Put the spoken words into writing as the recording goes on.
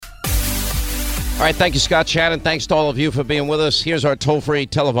All right, thank you, Scott Shannon. Thanks to all of you for being with us. Here's our toll-free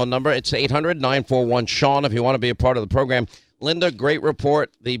telephone number. It's 800-941-SEAN if you want to be a part of the program. Linda, great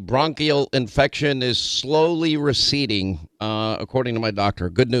report. The bronchial infection is slowly receding, according to my doctor.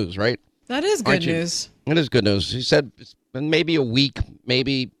 Good news, right? That is good news. It is good news. He said it's been maybe a week,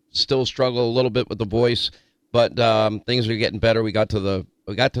 maybe still struggle a little bit with the voice, but things are getting better. We got to the,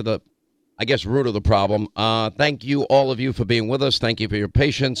 I guess, root of the problem. Thank you, all of you, for being with us. Thank you for your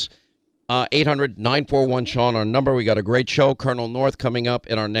patience. 800-941-SEAN, our number. We got a great show. Colonel North coming up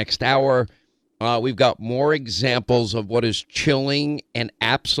in our next hour. We've got more examples of what is chilling and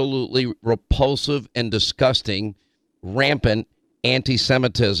absolutely repulsive and disgusting, rampant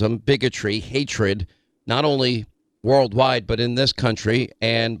anti-Semitism, bigotry, hatred, not only worldwide, but in this country.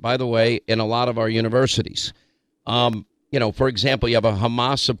 And by the way, in a lot of our universities. For example, you have a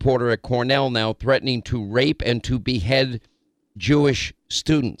Hamas supporter at Cornell now threatening to rape and to behead Jewish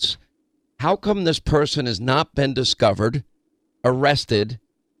students. How come this person has not been discovered, arrested,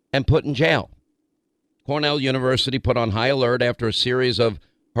 and put in jail? Cornell University put on high alert after a series of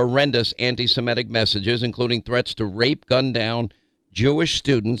horrendous anti-Semitic messages, including threats to rape, gun down Jewish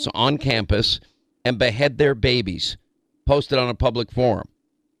students on campus and behead their babies, posted on a public forum.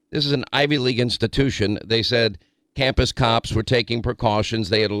 This is an Ivy League institution. They said campus cops were taking precautions.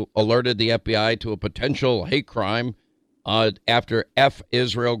 They had alerted the FBI to a potential hate crime after F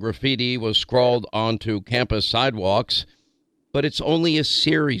Israel graffiti was scrawled onto campus sidewalks. But it's only a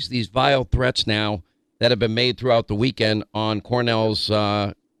series, these vile threats now that have been made throughout the weekend on Cornell's,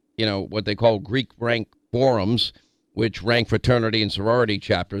 what they call Greek rank forums, which rank fraternity and sorority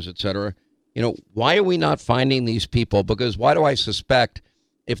chapters, et cetera. Why are we not finding these people? Because why do I suspect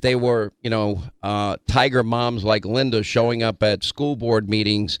if they were, tiger moms like Linda showing up at school board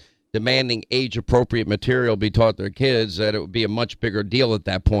meetings demanding age-appropriate material be taught their kids, that it would be a much bigger deal at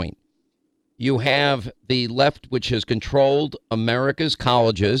that point. You have the left, which has controlled America's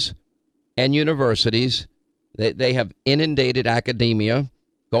colleges and universities. They have inundated academia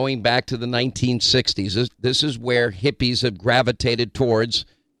going back to the 1960s. This is where hippies have gravitated towards,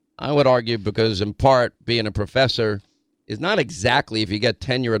 I would argue, because in part being a professor is not exactly, if you get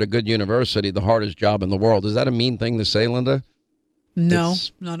tenure at a good university, the hardest job in the world. Is that a mean thing to say, Linda? No,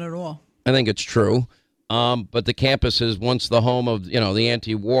 not at all. I think it's true. But the campus is once the home of, the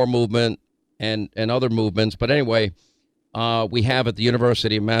anti-war movement and other movements. But anyway, we have at the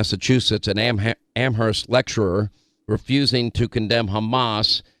University of Massachusetts an Amherst lecturer refusing to condemn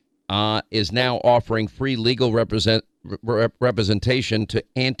Hamas is now offering free legal representation to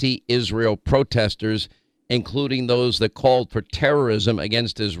anti-Israel protesters, including those that called for terrorism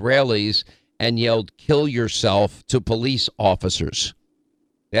against Israelis and yelled, "Kill yourself," to police officers.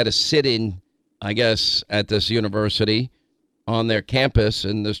 They had a sit-in, I guess, at this university on their campus,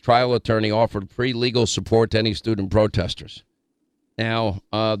 and this trial attorney offered free legal support to any student protesters. Now,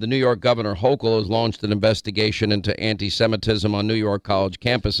 the New York Governor Hochul has launched an investigation into anti-Semitism on New York college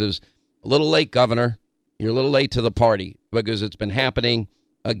campuses. A little late, Governor. You're a little late to the party because it's been happening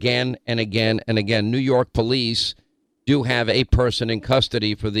again and again and again. New York police do have a person in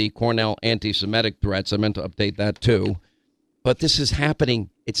custody for the Cornell anti-Semitic threats. I meant to update that, too. But this is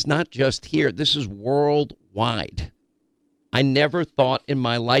happening. It's not just here. This is worldwide. I never thought in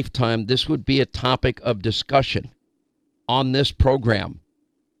my lifetime this would be a topic of discussion on this program.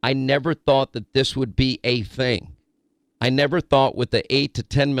 I never thought that this would be a thing. I never thought with the 8 to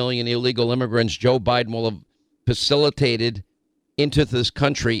 10 million illegal immigrants Joe Biden will have facilitated into this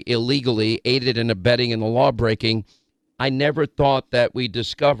country illegally, aided and abetting in the law breaking. I never thought that we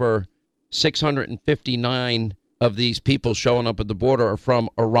discover 659 of these people showing up at the border are from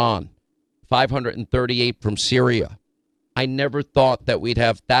Iran, 538 from Syria. I never thought that we'd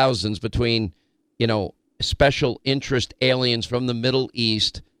have thousands between, special interest aliens from the Middle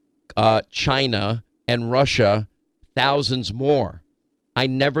East, China, and Russia, thousands more. I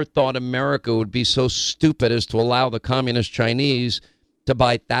never thought America would be so stupid as to allow the communist Chinese to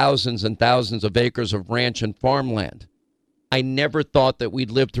buy thousands and thousands of acres of ranch and farmland. I never thought that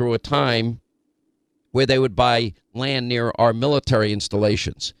we'd live through a time where they would buy land near our military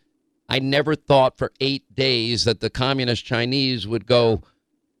installations. I never thought for 8 days that the communist Chinese would go,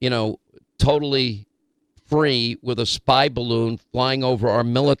 totally free with a spy balloon flying over our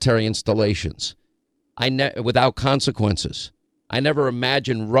military installations without consequences. I never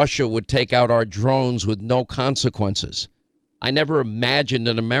imagined Russia would take out our drones with no consequences. I never imagined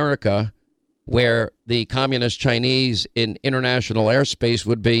an America where the communist Chinese in international airspace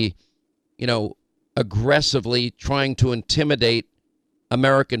would be, aggressively trying to intimidate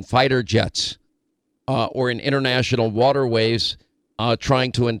American fighter jets or in international waterways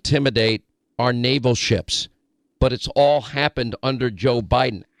trying to intimidate our naval ships. But it's all happened under Joe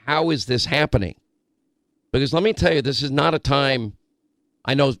Biden. How is this happening? Because let me tell you, this is not a time,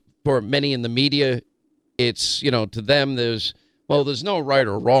 I know for many in the media, it's, to them, there's no right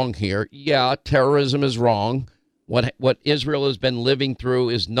or wrong here. Yeah, terrorism is wrong. What Israel has been living through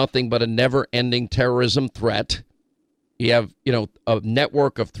is nothing but a never-ending terrorism threat. You have, a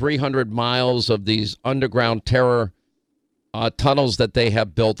network of 300 miles of these underground terror tunnels that they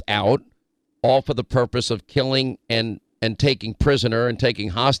have built out, all for the purpose of killing and taking prisoner and taking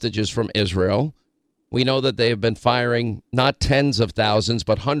hostages from Israel. We know that they have been firing not tens of thousands,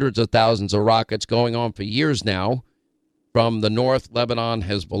 but hundreds of thousands of rockets going on for years now. From the north, Lebanon,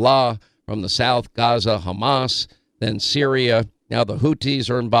 Hezbollah. From the south, Gaza, Hamas. Then Syria. Now the Houthis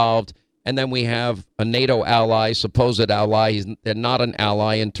are involved. And then we have a NATO ally, supposed ally. They're not an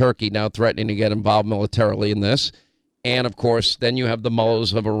ally in Turkey now, threatening to get involved militarily in this. And, of course, then you have the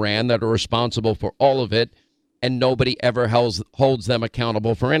mullahs of Iran that are responsible for all of it. And nobody ever holds them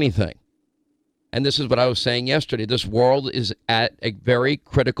accountable for anything. And this is what I was saying yesterday. This world is at a very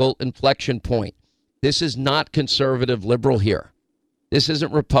critical inflection point. This is not conservative liberal here. This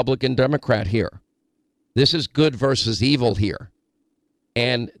isn't Republican Democrat here. This is good versus evil here.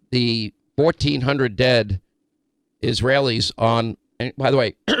 And the 1,400 dead Israelis on, and by the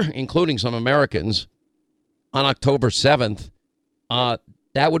way, including some Americans, on October 7th,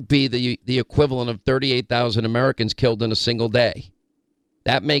 that would be the equivalent of 38,000 Americans killed in a single day.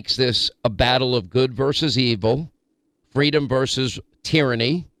 That makes this a battle of good versus evil, freedom versus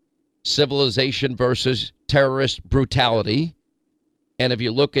tyranny, civilization versus terrorist brutality. And if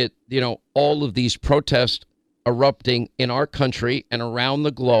you look at, all of these protests erupting in our country and around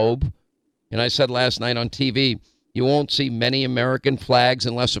the globe, and I said last night on TV, you won't see many American flags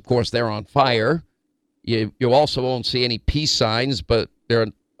unless, of course, they're on fire. You also won't see any peace signs, but there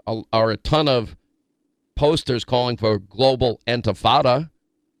are a ton of posters calling for global intifada,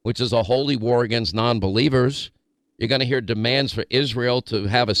 which is a holy war against non-believers. You're going to hear demands for Israel to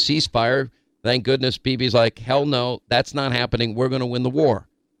have a ceasefire. Thank goodness Bibi's like, hell no, that's not happening. We're going to win the war.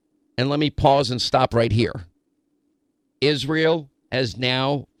 And let me pause and stop right here. Israel has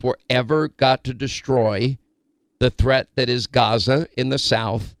now forever got to destroy the threat that is Gaza in the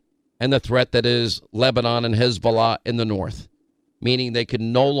south and the threat that is Lebanon and Hezbollah in the north, meaning they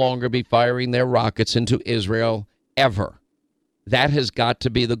can no longer be firing their rockets into Israel ever. That has got to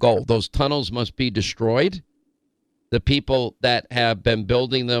be the goal. Those tunnels must be destroyed. The people that have been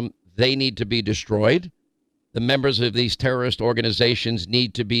building them, they need to be destroyed. The members of these terrorist organizations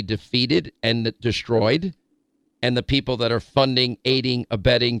need to be defeated and destroyed. And the people that are funding, aiding,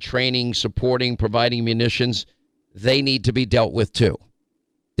 abetting, training, supporting, providing munitions, they need to be dealt with too.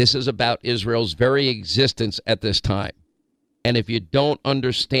 This is about Israel's very existence at this time. And if you don't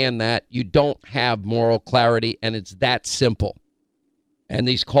understand that, you don't have moral clarity, and it's that simple. And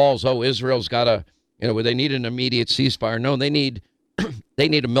these calls, Israel's got to, they need an immediate ceasefire. No, they need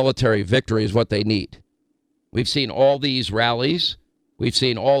a military victory is what they need. We've seen all these rallies. We've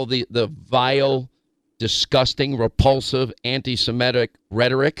seen all the vile, disgusting, repulsive, anti-Semitic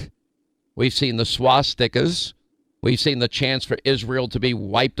rhetoric. We've seen the swastikas. We've seen the chance for Israel to be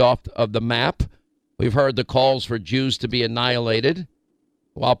wiped off of the map. We've heard the calls for Jews to be annihilated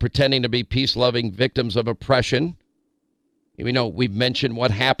while pretending to be peace-loving victims of oppression. We've mentioned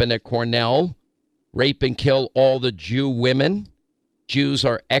what happened at Cornell. Rape and kill all the Jew women. Jews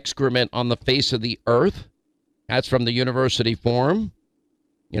are excrement on the face of the earth. That's from the University Forum.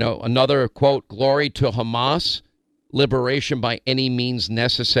 Another quote, glory to Hamas, liberation by any means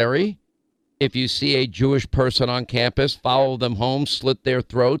necessary. If you see a Jewish person on campus, follow them home, slit their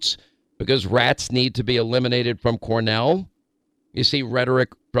throats, because rats need to be eliminated from Cornell. You see rhetoric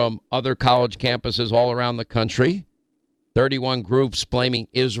from other college campuses all around the country. 31 groups blaming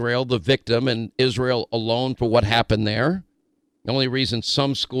Israel, the victim, and Israel alone for what happened there. The only reason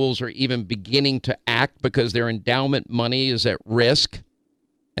some schools are even beginning to act because their endowment money is at risk.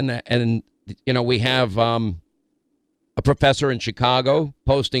 And we have a professor in Chicago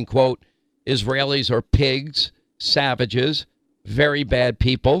posting, quote, Israelis are pigs, savages, very bad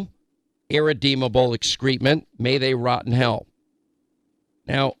people, irredeemable excrement. May they rot in hell.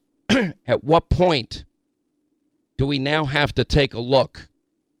 Now, at what point do we now have to take a look?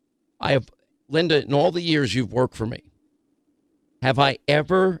 Linda, in all the years you've worked for me, have I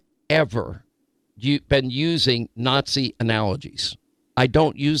ever been using Nazi analogies? I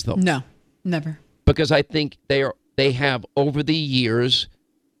don't use them. No, never. Because I think they have, over the years,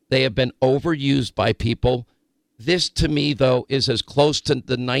 they have been overused by people. This, to me, though, is as close to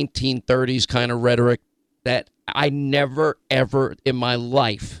the 1930s kind of rhetoric that I never, ever in my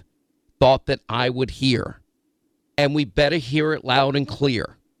life thought that I would hear. And we better hear it loud and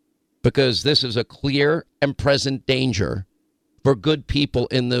clear, because this is a clear and present danger for good people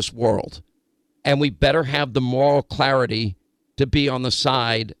in this world. And we better have the moral clarity to be on the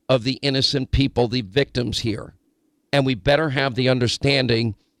side of the innocent people, the victims here. And we better have the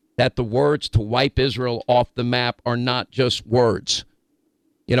understanding that the words to wipe Israel off the map are not just words.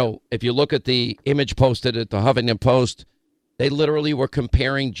 You know, if you look at the image posted at the Huffington Post, they literally were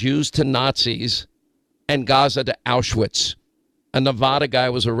comparing Jews to Nazis and Gaza to Auschwitz. A Nevada guy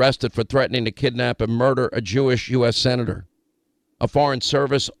was arrested for threatening to kidnap and murder a Jewish U.S. senator. A Foreign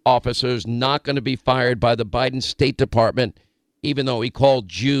Service officer is not going to be fired by the Biden State Department, even though he called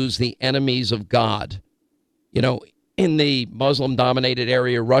Jews the enemies of God. You know, in the Muslim-dominated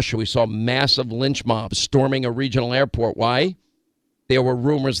area of Russia, we saw massive lynch mobs storming a regional airport. Why? There were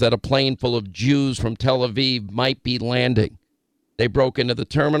rumors that a plane full of Jews from Tel Aviv might be landing. They broke into the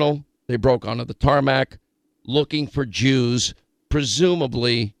terminal. They broke onto the tarmac, looking for Jews,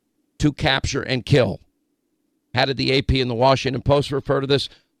 presumably to capture and kill. How did the AP and the Washington Post refer to this?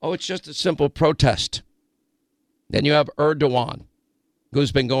 Oh, it's just a simple protest. Then you have Erdogan,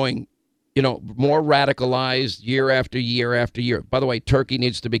 who's been going, you know, more radicalized year after year after year. By the way, Turkey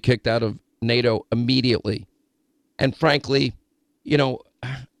needs to be kicked out of NATO immediately. And frankly, you know,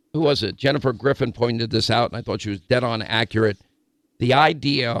 who was it? Jennifer Griffin pointed this out, and I thought she was dead on accurate. The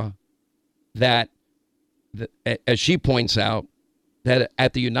idea that, as she points out, that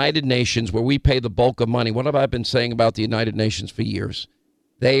at the United Nations, where we pay the bulk of money, what have I been saying about the United Nations for years?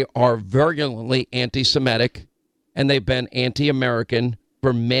 They are virulently anti-Semitic, and they've been anti-American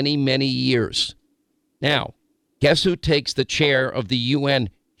for many, many years. Now, guess who takes the chair of the UN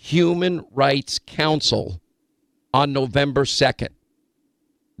Human Rights Council on November 2nd?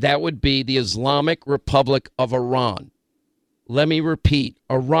 That would be the Islamic Republic of Iran. Let me repeat,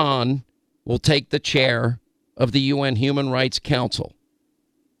 Iran will take the chair of the UN Human Rights Council.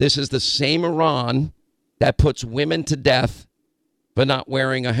 This is the same Iran that puts women to death for not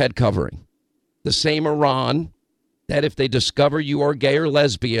wearing a head covering. The same Iran that if they discover you are gay or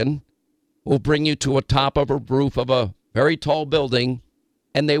lesbian, will bring you to a top of a roof of a very tall building,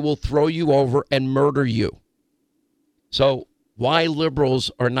 and they will throw you over and murder you. So why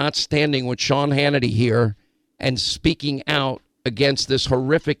liberals are not standing with Sean Hannity here and speaking out against this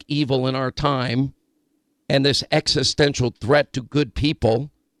horrific evil in our time and this existential threat to good people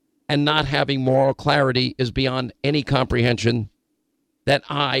and not having moral clarity is beyond any comprehension that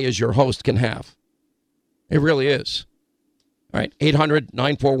I, as your host, can have. It really is. All right,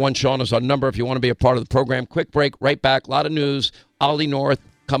 800-941-SEAN is our number if you want to be a part of the program. Quick break, right back. A lot of news. Ollie North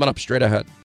coming up straight ahead.